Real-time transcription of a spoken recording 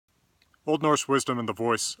Old Norse Wisdom in the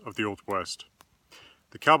Voice of the Old West.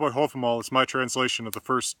 The Cowboy Hávamál is my translation of the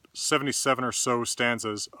first 77 or so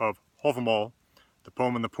stanzas of Hávamál, the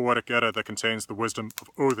poem in the Poetic Edda that contains the wisdom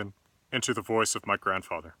of Odin, into the voice of my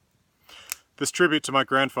grandfather. This tribute to my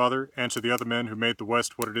grandfather and to the other men who made the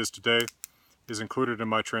West what it is today is included in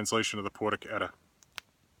my translation of the Poetic Edda.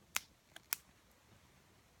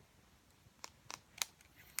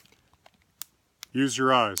 Use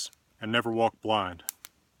your eyes and never walk blind.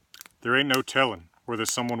 There ain't no tellin' where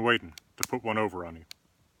there's someone waitin' to put one over on you.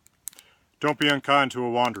 Don't be unkind to a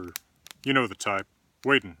wanderer. You know the type,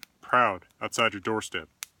 waitin', proud, outside your doorstep.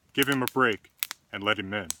 Give him a break and let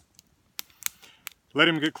him in. Let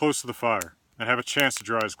him get close to the fire and have a chance to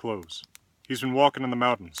dry his clothes. He's been walking in the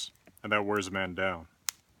mountains, and that wears a man down.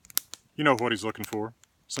 You know what he's looking for.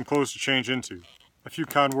 Some clothes to change into. A few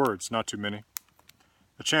kind words, not too many.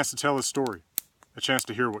 A chance to tell his story. A chance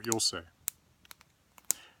to hear what you'll say.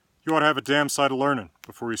 You ought to have a damn sight of learning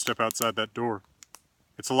before you step outside that door.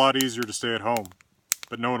 It's a lot easier to stay at home,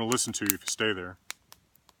 but no one will listen to you if you stay there.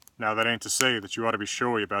 Now that ain't to say that you ought to be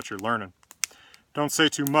showy about your learning. Don't say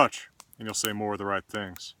too much, and you'll say more of the right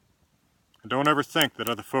things. And don't ever think that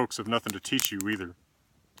other folks have nothing to teach you either.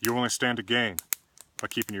 You only stand to gain by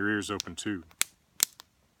keeping your ears open too.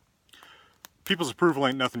 People's approval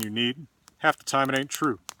ain't nothing you need. Half the time it ain't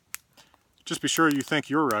true. Just be sure you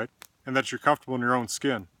think you're right, and that you're comfortable in your own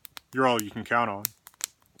skin. You're all you can count on.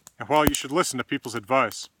 And while you should listen to people's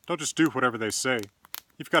advice, don't just do whatever they say.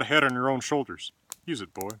 You've got a head on your own shoulders. Use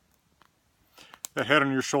it, boy. That head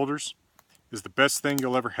on your shoulders is the best thing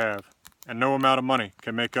you'll ever have, and no amount of money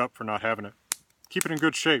can make up for not having it. Keep it in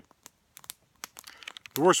good shape.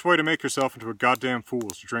 The worst way to make yourself into a goddamn fool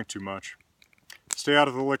is to drink too much. Stay out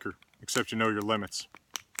of the liquor, except you know your limits.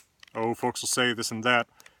 Oh, folks will say this and that,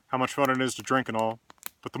 how much fun it is to drink and all,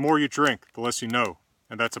 but the more you drink, the less you know.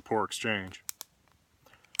 And that's a poor exchange.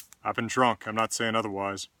 I've been drunk, I'm not saying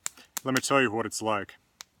otherwise. Let me tell you what it's like.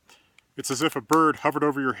 It's as if a bird hovered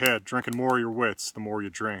over your head, drinking more of your wits the more you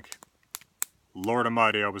drink. Lord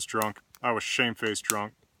Almighty, I was drunk. I was shamefaced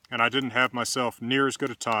drunk, and I didn't have myself near as good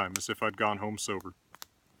a time as if I'd gone home sober.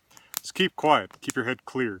 So keep quiet, keep your head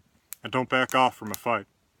clear, and don't back off from a fight.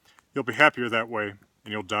 You'll be happier that way,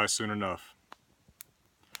 and you'll die soon enough.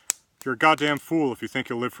 You're a goddamn fool if you think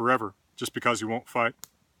you'll live forever, just because you won't fight.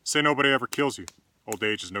 Say nobody ever kills you. Old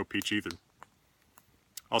age is no peach either.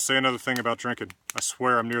 I'll say another thing about drinking. I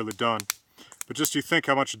swear I'm nearly done. But just you think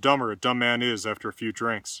how much dumber a dumb man is after a few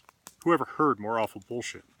drinks. Who ever heard more awful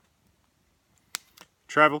bullshit?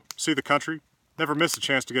 Travel, see the country, never miss a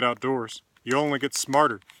chance to get outdoors. You only get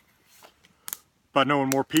smarter by knowing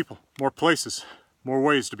more people, more places, more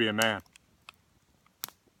ways to be a man.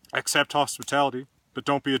 Accept hospitality, but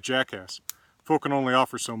don't be a jackass. Folk can only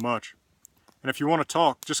offer so much. And if you want to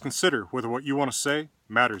talk, just consider whether what you want to say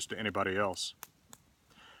matters to anybody else.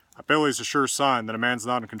 A belly's a sure sign that a man's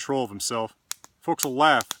not in control of himself. Folks will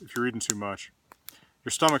laugh if you're eating too much.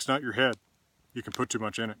 Your stomach's not your head. You can put too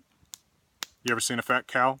much in it. You ever seen a fat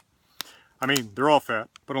cow? I mean, they're all fat,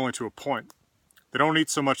 but only to a point. They don't eat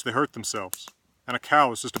so much they hurt themselves. And a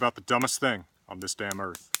cow is just about the dumbest thing on this damn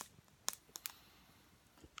earth.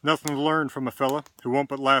 Nothing to learn from a fella who won't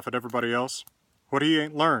but laugh at everybody else. What he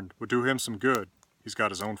ain't learned would do him some good. He's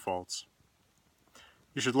got his own faults.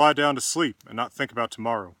 You should lie down to sleep and not think about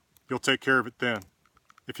tomorrow. You'll take care of it then.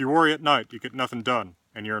 If you worry at night, you get nothing done,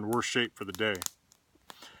 and you're in worse shape for the day.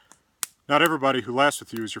 Not everybody who laughs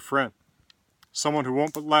with you is your friend. Someone who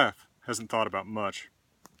won't but laugh hasn't thought about much.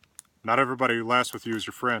 Not everybody who laughs with you is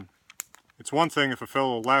your friend. It's one thing if a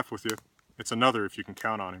fellow will laugh with you. It's another if you can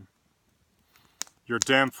count on him. You're a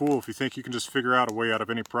damn fool if you think you can just figure out a way out of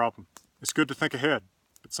any problem. It's good to think ahead,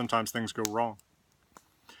 but sometimes things go wrong.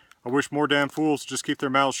 I wish more damn fools would just keep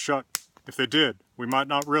their mouths shut. If they did, we might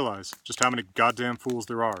not realize just how many goddamn fools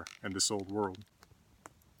there are in this old world.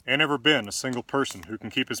 Ain't never been a single person who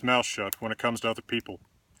can keep his mouth shut when it comes to other people.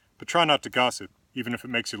 But try not to gossip, even if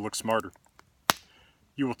it makes you look smarter.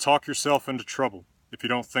 You will talk yourself into trouble if you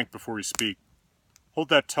don't think before you speak. Hold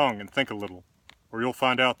that tongue and think a little, or you'll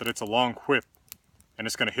find out that it's a long whip, and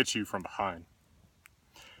it's going to hit you from behind.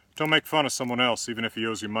 Don't make fun of someone else even if he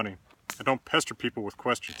owes you money, and don't pester people with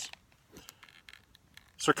questions.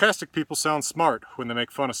 Sarcastic people sound smart when they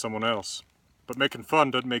make fun of someone else, but making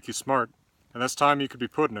fun doesn't make you smart, and that's time you could be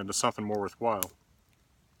putting into something more worthwhile.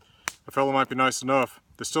 A fellow might be nice enough,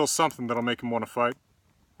 there's still something that'll make him want to fight.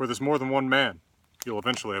 Where there's more than one man, you'll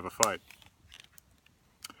eventually have a fight.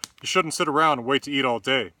 You shouldn't sit around and wait to eat all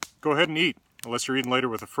day. Go ahead and eat, unless you're eating later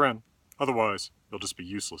with a friend. Otherwise, you'll just be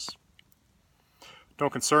useless.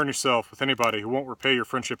 Don't concern yourself with anybody who won't repay your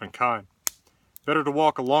friendship in kind. Better to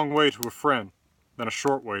walk a long way to a friend than a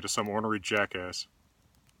short way to some ornery jackass.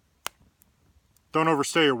 Don't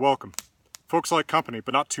overstay your welcome. Folks like company,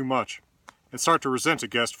 but not too much, and start to resent a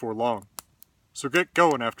guest for long. So get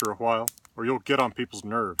going after a while, or you'll get on people's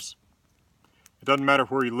nerves. It doesn't matter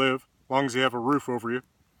where you live, long as you have a roof over you.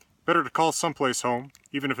 Better to call someplace home,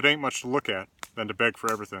 even if it ain't much to look at, than to beg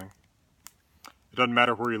for everything. It doesn't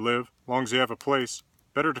matter where you live, long as you have a place.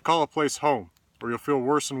 Better to call a place home, or you'll feel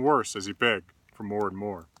worse and worse as you beg for more and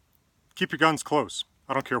more. Keep your guns close.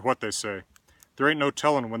 I don't care what they say. There ain't no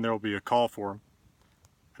telling when there'll be a call for 'em.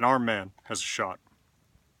 An armed man has a shot.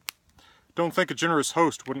 Don't think a generous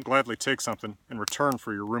host wouldn't gladly take something in return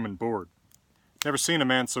for your room and board. Never seen a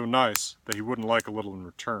man so nice that he wouldn't like a little in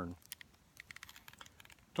return.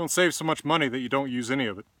 Don't save so much money that you don't use any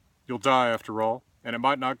of it. You'll die after all, and it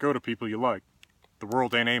might not go to people you like. The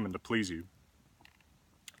world ain't aiming to please you.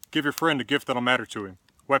 Give your friend a gift that'll matter to him.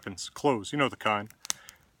 Weapons, clothes, you know the kind.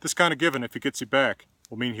 This kind of giving, if he gets you back,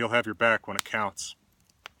 will mean he'll have your back when it counts.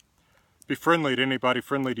 Be friendly to anybody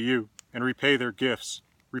friendly to you, and repay their gifts.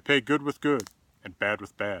 Repay good with good, and bad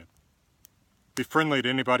with bad. Be friendly to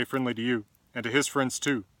anybody friendly to you, and to his friends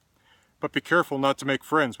too. But be careful not to make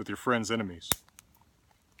friends with your friend's enemies.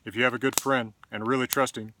 If you have a good friend, and really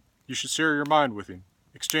trust him, you should share your mind with him,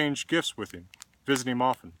 exchange gifts with him, visit him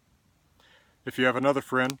often. If you have another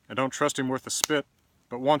friend, and don't trust him worth a spit,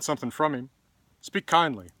 but want something from him, speak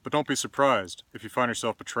kindly, but don't be surprised if you find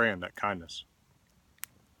yourself betraying that kindness.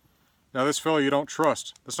 Now this fellow you don't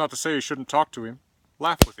trust, that's not to say you shouldn't talk to him.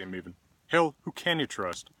 Laugh with him even. Hell, who can you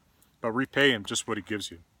trust? But repay him just what he gives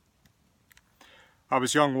you. I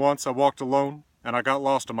was young once, I walked alone, and I got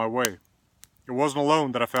lost on my way. It wasn't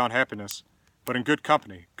alone that I found happiness, but in good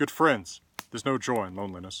company, good friends. There's no joy in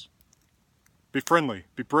loneliness. Be friendly,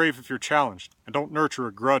 be brave if you're challenged, and don't nurture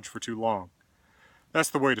a grudge for too long. That's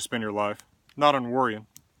the way to spend your life, not on worrying,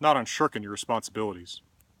 not on shirking your responsibilities.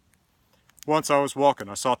 Once I was walking,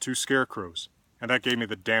 I saw 2 scarecrows, and that gave me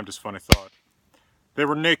the damnedest funny thought. They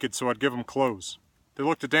were naked, so I'd give 'em clothes. They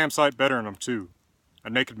looked a damn sight better in 'em, too. A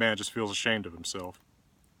naked man just feels ashamed of himself.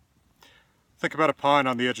 Think about a pine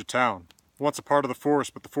on the edge of town. Once a part of the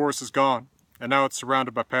forest, but the forest is gone, and now it's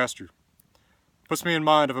surrounded by pasture. Puts me in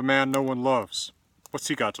mind of a man no one loves. What's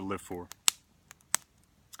he got to live for?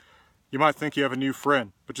 You might think you have a new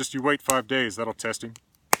friend, but just you wait 5 days, that'll test him.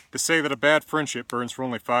 They say that a bad friendship burns for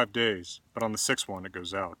only 5 days, but on the 6th one it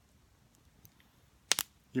goes out.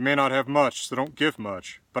 You may not have much, so don't give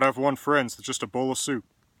much, but I've won friends with just a bowl of soup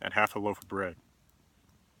and half a loaf of bread.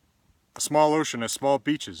 A small ocean has small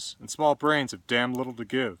beaches, and small brains have damn little to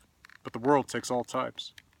give, but the world takes all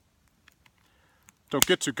types. Don't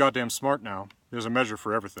get too goddamn smart now, there's a measure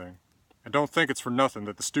for everything. And don't think it's for nothing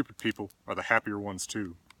that the stupid people are the happier ones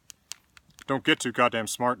too. Don't get too goddamn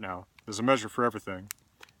smart now, there's a measure for everything.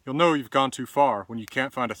 You'll know you've gone too far when you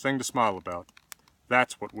can't find a thing to smile about.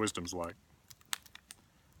 That's what wisdom's like.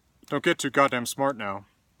 Don't get too goddamn smart now.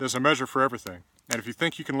 There's a measure for everything, and if you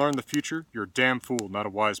think you can learn the future, you're a damn fool, not a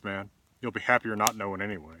wise man. You'll be happier not knowing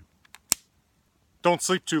anyway. Don't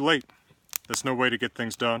sleep too late. There's no way to get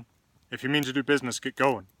things done. If you mean to do business, get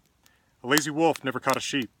going. A lazy wolf never caught a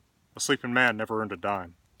sheep. A sleeping man never earned a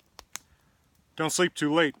dime. Don't sleep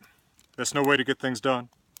too late. There's no way to get things done.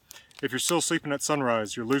 If you're still sleeping at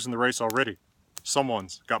sunrise, you're losing the race already.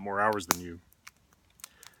 Someone's got more hours than you.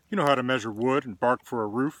 You know how to measure wood and bark for a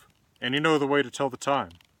roof. And you know the way to tell the time,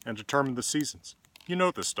 and determine the seasons. You know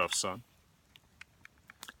this stuff, son.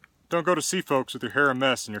 Don't go to see folks with your hair a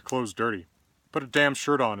mess and your clothes dirty. Put a damn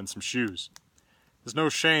shirt on and some shoes. There's no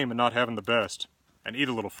shame in not having the best, and eat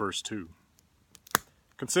a little first, too.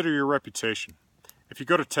 Consider your reputation. If you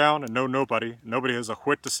go to town and know nobody, and nobody has a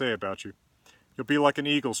whit to say about you, you'll be like an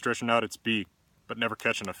eagle stretching out its beak, but never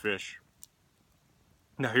catching a fish.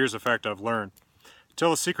 Now here's a fact I've learned.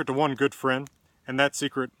 Tell a secret to one good friend, and that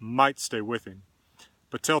secret might stay with him.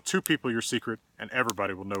 But tell 2 people your secret, and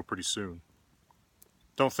everybody will know pretty soon.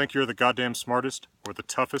 Don't think you're the goddamn smartest, or the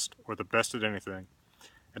toughest, or the best at anything.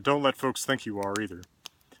 And don't let folks think you are either.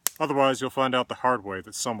 Otherwise you'll find out the hard way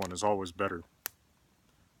that someone is always better.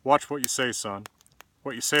 Watch what you say, son.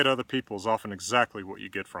 What you say to other people is often exactly what you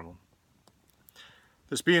get from them.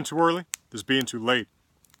 There's being too early, there's being too late.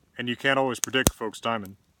 And you can't always predict folks'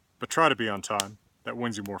 timing. But try to be on time. That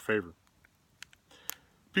wins you more favor.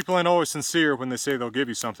 People ain't always sincere when they say they'll give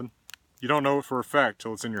you something. You don't know it for a fact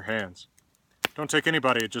till it's in your hands. Don't take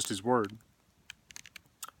anybody at just his word.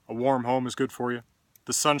 A warm home is good for you.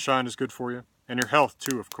 The sunshine is good for you. And your health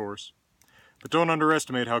too, of course. But don't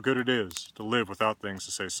underestimate how good it is to live without things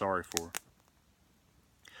to say sorry for.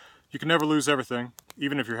 You can never lose everything,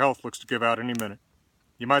 even if your health looks to give out any minute.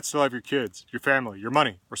 You might still have your kids, your family, your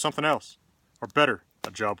money, or something else. Or better,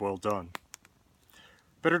 a job well done.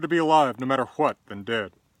 Better to be alive no matter what than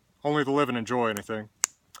dead. Only to live and enjoy anything.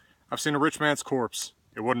 I've seen a rich man's corpse.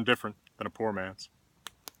 It wasn't different than a poor man's.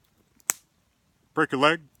 Break your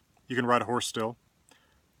leg? You can ride a horse still.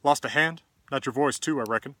 Lost a hand? Not your voice too, I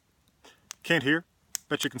reckon. Can't hear?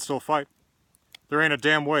 Bet you can still fight. There ain't a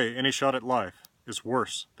damn way any shot at life is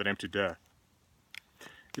worse than empty death.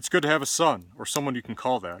 It's good to have a son, or someone you can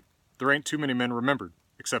call that. There ain't too many men remembered,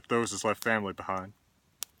 except those as left family behind.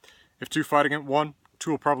 If two fight against one,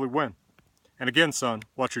 two will probably win. And again, son,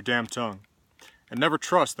 watch your damn tongue. And never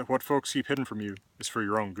trust that what folks keep hidden from you is for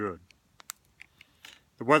your own good.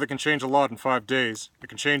 The weather can change a lot in 5 days. It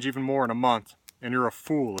can change even more in a month. And you're a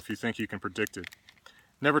fool if you think you can predict it.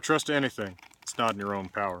 Never trust anything. It's not in your own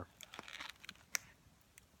power.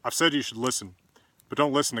 I've said you should listen, but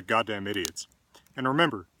don't listen to goddamn idiots. And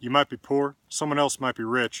remember, you might be poor, someone else might be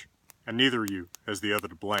rich, and neither of you has the other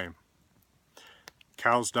to blame.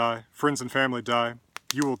 Cows die, friends and family die,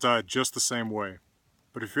 you will die just the same way.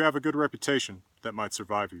 But if you have a good reputation, that might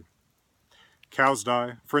survive you. Cows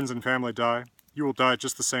die, friends and family die, you will die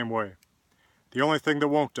just the same way. The only thing that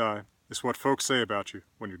won't die is what folks say about you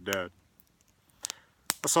when you're dead.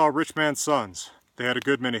 I saw a rich man's sons. They had a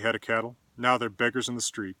good many head of cattle. Now they're beggars in the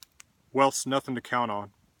street. Wealth's nothing to count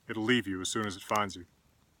on. It'll leave you as soon as it finds you.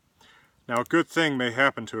 Now a good thing may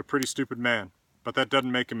happen to a pretty stupid man, but that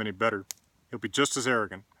doesn't make him any better. He'll be just as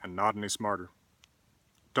arrogant and not any smarter.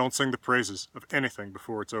 Don't sing the praises of anything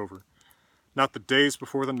before it's over. Not the days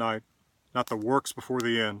before the night, not the works before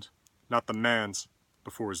the end, not the man's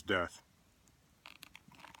before his death.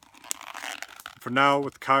 For now,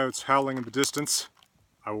 with the coyotes howling in the distance,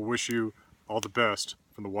 I will wish you all the best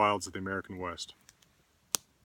from the wilds of the American West.